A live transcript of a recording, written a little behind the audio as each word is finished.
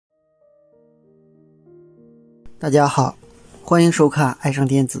大家好，欢迎收看爱尚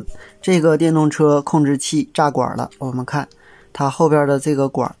电子。这个电动车控制器炸管了，我们看它后边的这个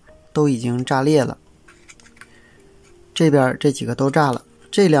管都已经炸裂了，这边这几个都炸了，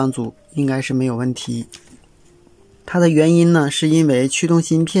这两组应该是没有问题。它的原因呢，是因为驱动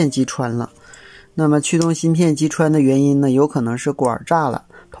芯片击穿了。那么驱动芯片击穿的原因呢，有可能是管炸了，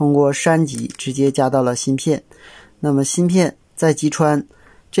通过栅极直接加到了芯片。那么芯片再击穿，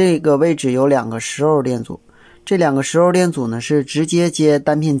这个位置有两个10欧电阻，这两个10欧电阻呢是直接接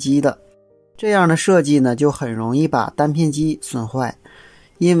单片机的。这样的设计呢，就很容易把单片机损坏，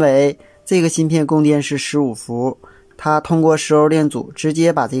因为这个芯片供电是15伏，它通过10欧电阻直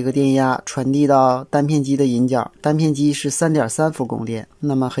接把这个电压传递到单片机的引脚，单片机是 3.3 伏供电，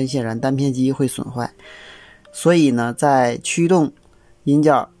那么很显然单片机会损坏。所以呢，在驱动引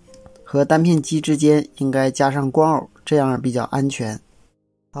脚和单片机之间应该加上光偶，这样比较安全。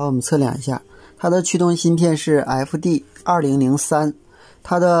好，我们测量一下，它的驱动芯片是 FD2003，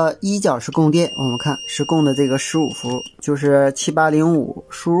 它的一角是供电，我们看是供的这个15伏，就是7805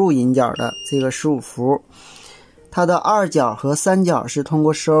输入引脚的这个15伏。它的二角和三角是通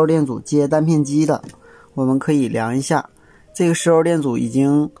过10欧电阻接单片机的，我们可以量一下，这个10欧电阻已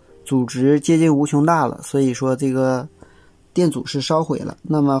经阻值接近无穷大了，所以说这个电阻是烧毁了，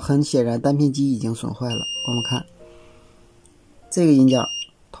那么很显然单片机已经损坏了。我们看这个引脚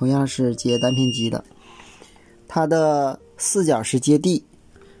同样是接单片机的，它的4角是接地，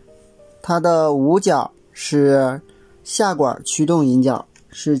它的5角是下管驱动引脚，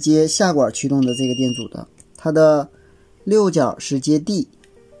是接下管驱动的这个电阻的，它的6角是接地，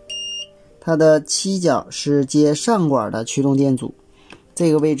它的7角是接上管的驱动电阻。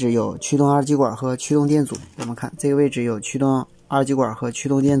这个位置有驱动二极管和驱动电阻，我们看这个位置有驱动二极管和驱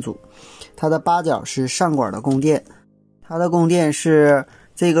动电阻。它的8角是上管的供电，它的供电是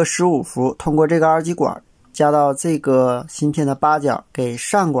这个15伏通过这个二极管加到这个芯片的8角，给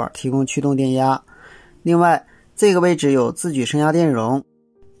上管提供驱动电压。另外这个位置有自举升压电容，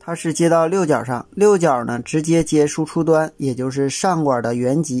它是接到6角上，6角呢直接接输出端，也就是上管的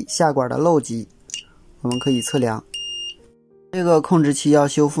原极，下管的漏极。我们可以测量这个控制器要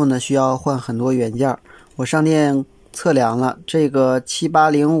修复呢，需要换很多元件。我上店测量了，这个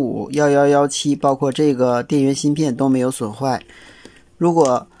7805、1117，包括这个电源芯片都没有损坏。如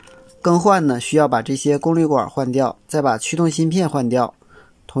果更换呢，需要把这些功率管换掉，再把驱动芯片换掉。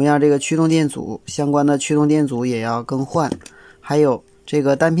同样，这个驱动电阻相关的驱动电阻也要更换，还有这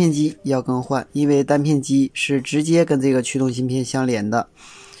个单片机要更换，因为单片机是直接跟这个驱动芯片相连的。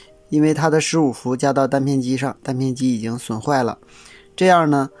因为它的15伏加到单片机上，单片机已经损坏了。这样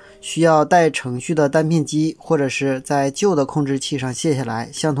呢，需要带程序的单片机或者是在旧的控制器上卸下来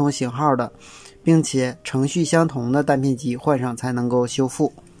相同型号的，并且程序相同的单片机换上才能够修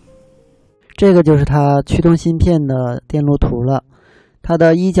复。这个就是它驱动芯片的电路图了。它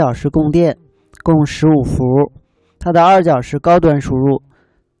的一角是供电，供15伏，它的二角是高端输入，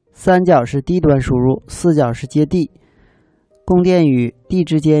三角是低端输入，四角是接地。供电与地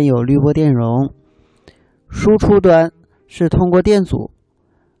之间有滤波电容，输出端是通过电阻，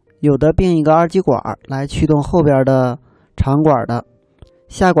有的并一个二极管来驱动后边的长管的，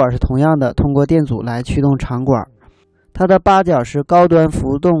下管是同样的，通过电阻来驱动长管。它的8角是高端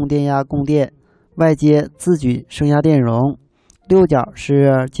浮动电压供电，外接自举升压电容，6角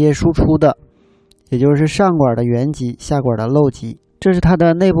是接输出的，也就是上管的原极，下管的漏极。这是它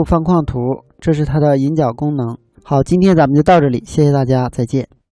的内部方框图，这是它的引脚功能。好，今天咱们就到这里，谢谢大家，再见。